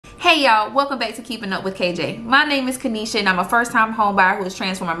Hey y'all, welcome back to Keeping Up with KJ. My name is Kanisha and I'm a first-time home buyer who is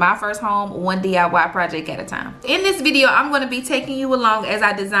transforming my first home one DIY project at a time. In this video, I'm going to be taking you along as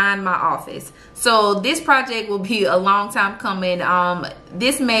I design my office. So this project will be a long time coming.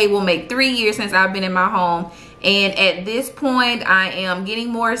 This May will make 3 years since I've been in my home. And at this point, I am getting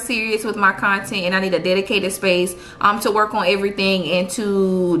more serious with my content and I need a dedicated space to work on everything and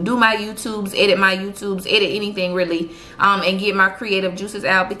to do my YouTubes, edit anything really, and get my creative juices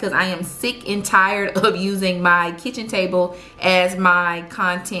out because I am sick and tired of using my kitchen table as my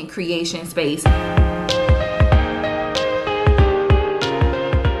content creation space.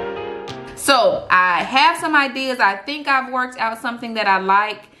 So I have some ideas. I think I've worked out something that I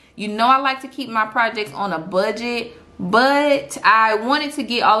like. You know, I like to keep my projects on a budget, but I wanted to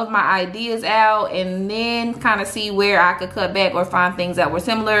get all of my ideas out and then kind of see where I could cut back or find things that were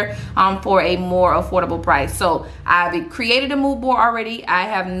similar for a more affordable price. So I've created a mood board already. I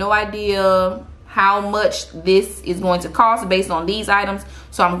have no idea how much this is going to cost based on these items.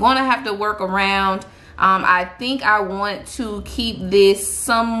 So I'm going to have to work around. I think I want to keep this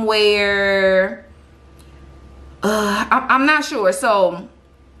somewhere. I'm not sure. So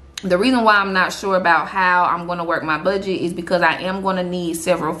the reason why I'm not sure about how I'm going to work my budget is because I am going to need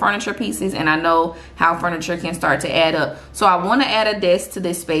several furniture pieces and I know how furniture can start to add up. So I want to add a desk to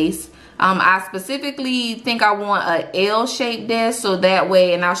this space. I specifically think I want a L-shaped desk so that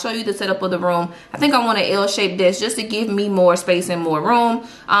way, and I'll show you the setup of the room. I think I want an L-shaped desk just to give me more space and more room.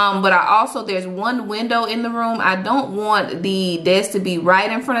 But I also, there's one window in the room. I don't want the desk to be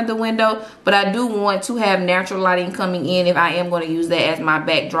right in front of the window, but I do want to have natural lighting coming in if I am going to use that as my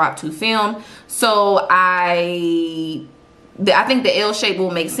backdrop to film. So I think the L shape will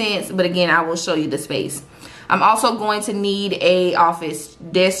make sense, but again, I will show you the space. I'm also going to need a office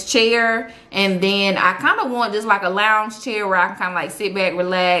desk chair, and then I kind of want just like a lounge chair where I can kind of like sit back,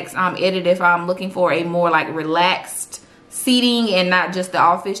 relax, edit if I'm looking for a more like relaxed seating and not just the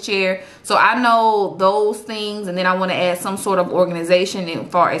office chair. So I know those things, and then I want to add some sort of organization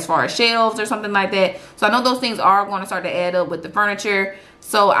as far as shelves or something like that. So I know those things are going to start to add up with the furniture.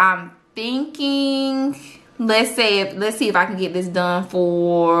 So I'm thinking, let's see if I can get this done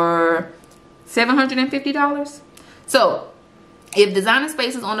for $750. So if designing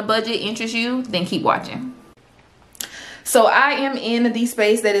spaces on a budget interests you, then keep watching. So I am in the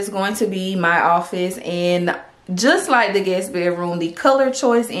space that is going to be my office, and just like the guest bedroom, the color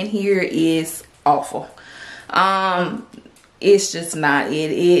choice in here is awful. It's just not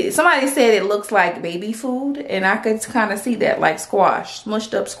it. Somebody said it looks like baby food, and I could kind of see that, like squash,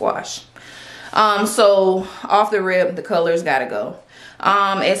 mushed up squash. So off the rip, the colors gotta go.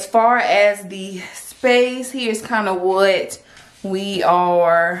 As far as the space, here's kind of what we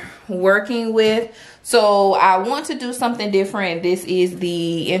are working with. So I want to do something different. This is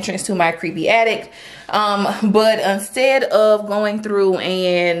the entrance to my creepy attic. But instead of going through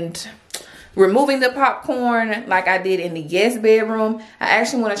and removing the popcorn like I did in the guest bedroom, I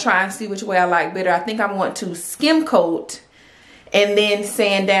actually want to try and see which way I like better. I think I want to skim coat and then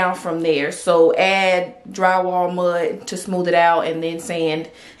sand down from there. So add drywall mud to smooth it out and then sand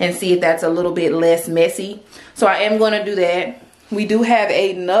and see if that's a little bit less messy. So I am going to do that. We do have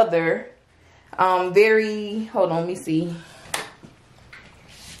another hold on, let me see.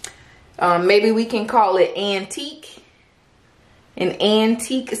 Maybe we can call it antique. An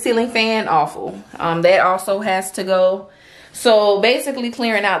antique ceiling fan, awful. That also has to go. So basically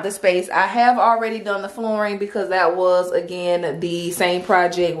clearing out the space. I have already done the flooring because that was, again, the same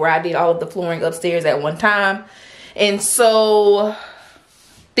project where I did all of the flooring upstairs at one time. And so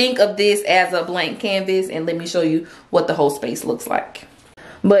think of this as a blank canvas, and let me show you what the whole space looks like.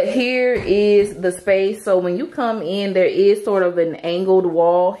 But here is the space. So when you come in, there is sort of an angled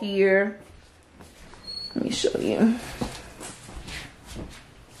wall here. Let me show you.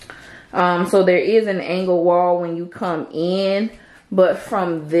 So there is an angle wall when you come in, but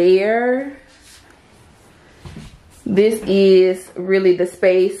from there, this is really the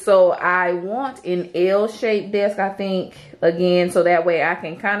space. So I want an L-shaped desk, I think, again, so that way I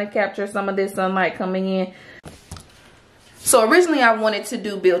can kind of capture some of this sunlight coming in. So originally I wanted to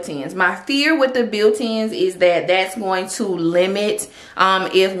do built-ins. My fear with the built-ins is that that's going to limit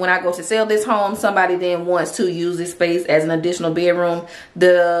if when I go to sell this home, somebody then wants to use this space as an additional bedroom.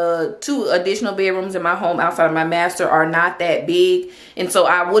 The 2 additional bedrooms in my home outside of my master are not that big. And so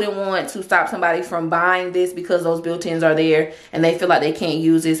I wouldn't want to stop somebody from buying this because those built-ins are there and they feel like they can't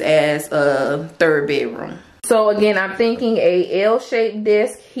use this as a 3rd bedroom. So again, I'm thinking a L-shaped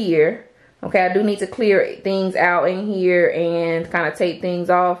desk here. Okay, I do need to clear things out in here and kind of take things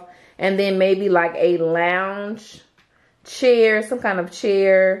off. And then maybe like a lounge chair, some kind of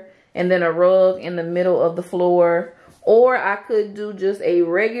chair and then a rug in the middle of the floor. Or I could do just a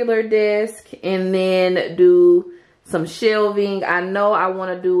regular desk and then do some shelving. I know I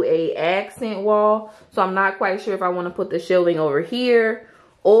want to do a accent wall, so I'm not quite sure if I want to put the shelving over here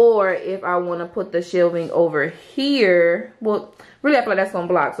or if I want to put the shelving over here. Well, really I feel like that's gonna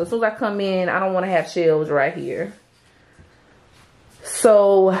block. So as soon as I come in, I don't want to have shelves right here.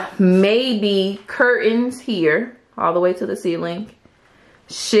 So maybe curtains here all the way to the ceiling,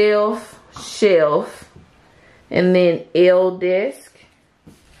 shelf, and then L desk.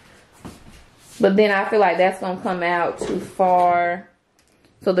 But then I feel like that's gonna come out too far.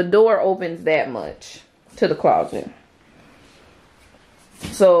 So the door opens that much to the closet.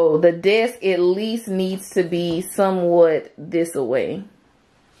 So the desk at least needs to be somewhat this away.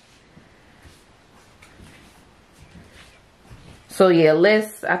 So yeah,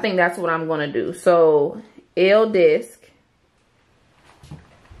 I think that's what I'm gonna do. So L desk,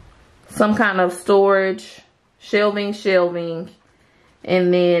 some kind of storage, shelving,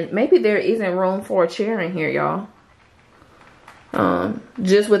 and then maybe there isn't room for a chair in here, y'all.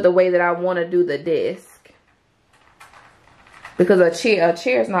 Just with the way that I want to do the desk. Because a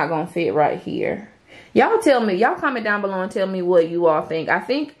chair is not gonna fit right here. Y'all tell me, y'all comment down below and tell me what you all think. I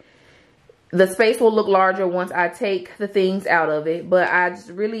think the space will look larger once I take the things out of it, but I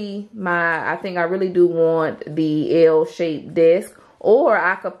think I really do want the L-shaped desk, or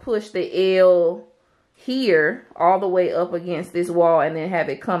I could push the L here all the way up against this wall and then have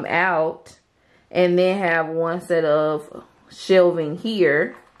it come out and then have one set of shelving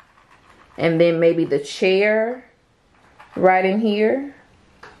here and then maybe the chair right in here,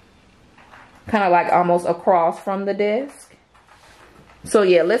 kind of like almost across from the desk. So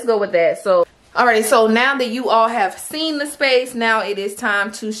yeah, let's go with that. So alrighty, so now that you all have seen the space, now it is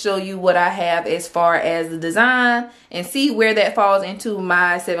time to show you what I have as far as the design and see where that falls into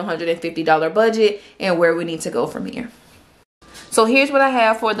my $750 budget and where we need to go from here. So here's what I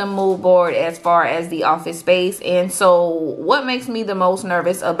have for the mood board as far as the office space. And so what makes me the most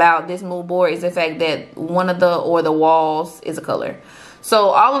nervous about this mood board is the fact that one of the walls is a color. So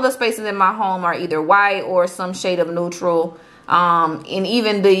all of the spaces in my home are either white or some shade of neutral. And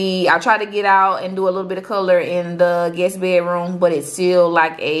even I try to get out and do a little bit of color in the guest bedroom, but it's still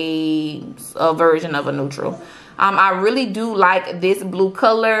like a version of a neutral. I really do like this blue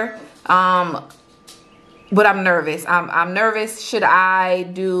color, but I'm nervous. I'm nervous. Should I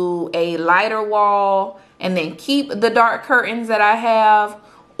do a lighter wall and then keep the dark curtains that I have,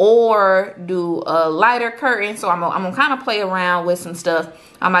 or do a lighter curtain? So I'm gonna kind of play around with some stuff.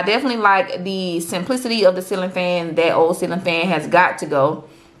 I definitely like the simplicity of the ceiling fan. That old ceiling fan has got to go.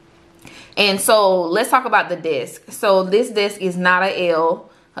 And so let's talk about the desk. So this desk is not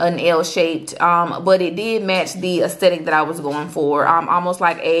an L shaped, but it did match the aesthetic that I was going for. Almost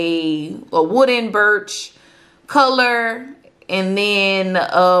like a wooden birch color and then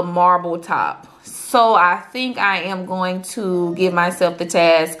a marble top. So I think I am going to give myself the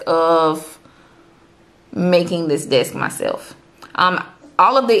task of making this desk myself.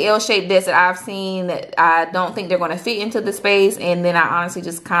 All of the L-shaped desks that I've seen, I don't think they're going to fit into the space. And then I honestly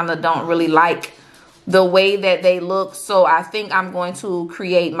just kind of don't really like the way that they look. So I think I'm going to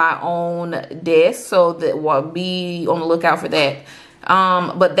create my own desk. So that will be on the lookout for that.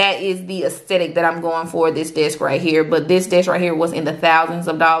 But that is the aesthetic that I'm going for, this desk right here. But this desk right here was in the thousands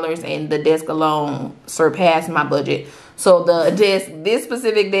of dollars, and the desk alone surpassed my budget. So this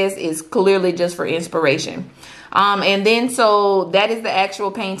specific desk is clearly just for inspiration. And then so that is the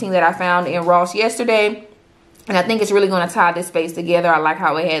actual painting that I found in Ross yesterday. And I think it's really going to tie this space together. I like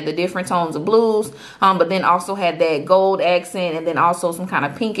how it had the different tones of blues, but then also had that gold accent, and then also some kind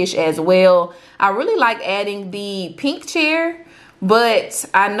of pinkish as well. I really like adding the pink chair, but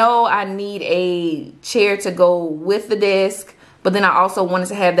I know I need a chair to go with the desk. But then I also wanted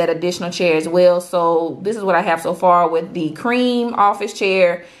to have that additional chair as well. So this is what I have so far with the cream office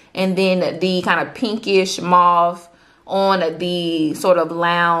chair, and then the kind of pinkish mauve on the sort of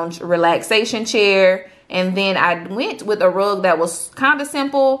lounge relaxation chair. And then I went with a rug that was kind of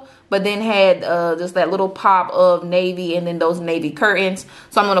simple, but then had just that little pop of navy and then those navy curtains.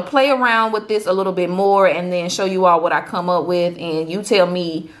 So I'm going to play around with this a little bit more and then show you all what I come up with. And you tell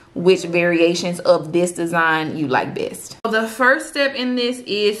me which variations of this design you like best. So the first step in this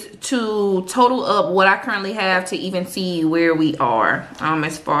is to total up what I currently have to even see where we are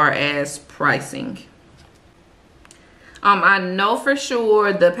as far as pricing. I know for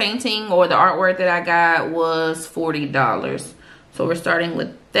sure the painting or the artwork that I got was $40. So we're starting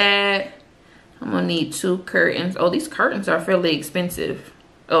with that. I'm gonna need 2 curtains. Oh, these curtains are fairly expensive.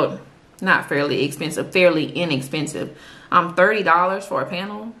 Oh, not fairly expensive, fairly inexpensive. $30 for a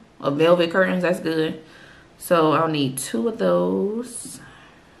panel. or velvet curtains. That's good. So I'll need 2 of those.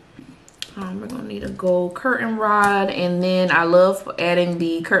 We're gonna need a gold curtain rod, and then I love adding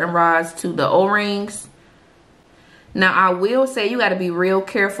the curtain rods to the O-rings. Now I will say you got to be real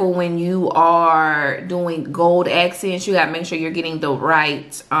careful when you are doing gold accents. You got to make sure you're getting the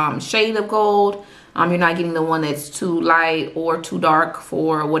right shade of gold. You're not getting the one that's too light or too dark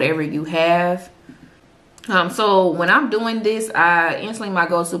for whatever you have. So when I'm doing this, instantly my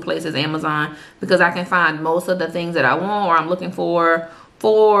go-to place is Amazon, because I can find most of the things that I want or I'm looking for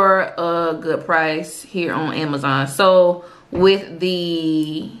a good price here on Amazon. So with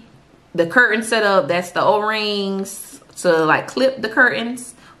the curtain setup, that's the O-rings to like clip the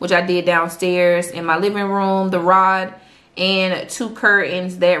curtains, which I did downstairs in my living room, the rod, and 2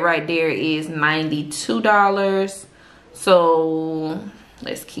 curtains. That right there is $92. So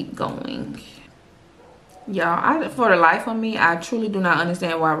let's keep going. Y'all, for the life of me, I truly do not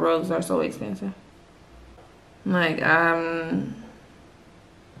understand why rugs are so expensive. Like, I'm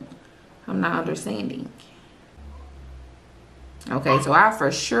not understanding. Okay, so I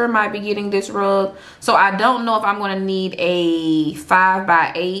for sure might be getting this rug. So I don't know if I'm going to need a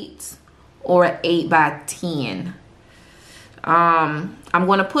 5x8 or an 8x10. I'm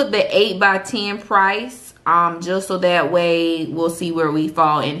going to put the 8x10 price just so that way we'll see where we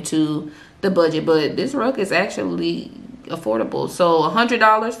fall into the budget. But this rug is actually affordable. So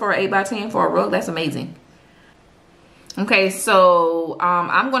 $100 for an 8x10 for a rug, that's amazing. Okay, so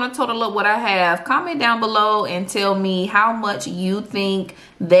I'm going to total up what I have. Comment down below and tell me how much you think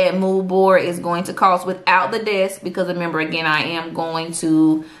that mood board is going to cost without the desk, because remember, again, I am going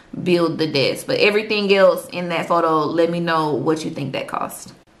to build the desk. But everything else in that photo, let me know what you think that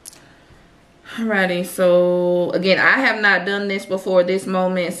cost. Alrighty, so again, I have not done this before this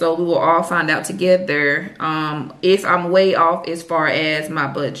moment, so we will all find out together if I'm way off as far as my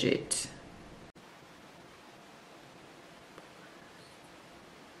budget.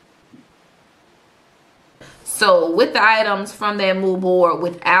 So with the items from that mood board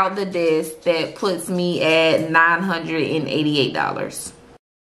without the desk, that puts me at $988.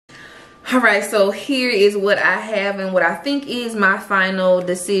 All right, so here is what I have and what I think is my final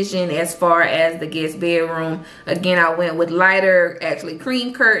decision as far as the guest bedroom. Again, I went with lighter, actually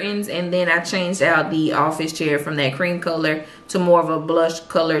cream curtains, and then I changed out the office chair from that cream color to more of a blush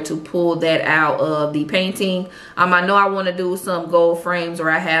color to pull that out of the painting. I know I want to do some gold frames where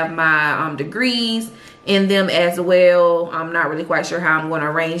I have my degrees in them as well. I'm not really quite sure how I'm going to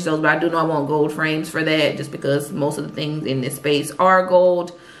arrange those, but I do know I want gold frames for that, just because most of the things in this space are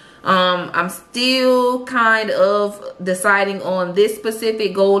gold. I'm still kind of deciding on this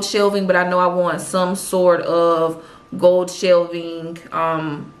specific gold shelving, but I know I want some sort of gold shelving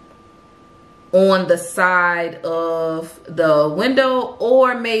on the side of the window,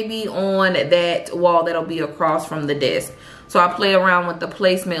 or maybe on that wall that'll be across from the desk. So I play around with the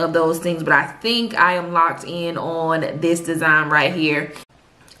placement of those things, but I think I am locked in on this design right here.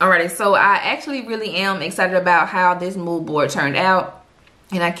 Alrighty, so I actually really am excited about how this mood board turned out,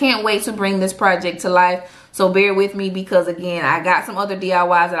 and I can't wait to bring this project to life. So bear with me, because again, I got some other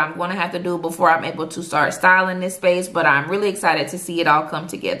DIYs that I'm going to have to do before I'm able to start styling this space, but I'm really excited to see it all come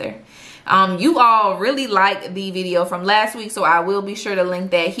together. You all really liked the video from last week, so I will be sure to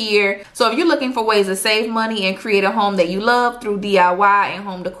link that here. So if you're looking for ways to save money and create a home that you love through DIY and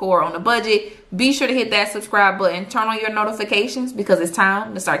home decor on a budget, be sure to hit that subscribe button, turn on your notifications, because it's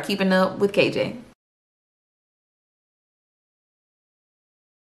time to start keeping up with KJ.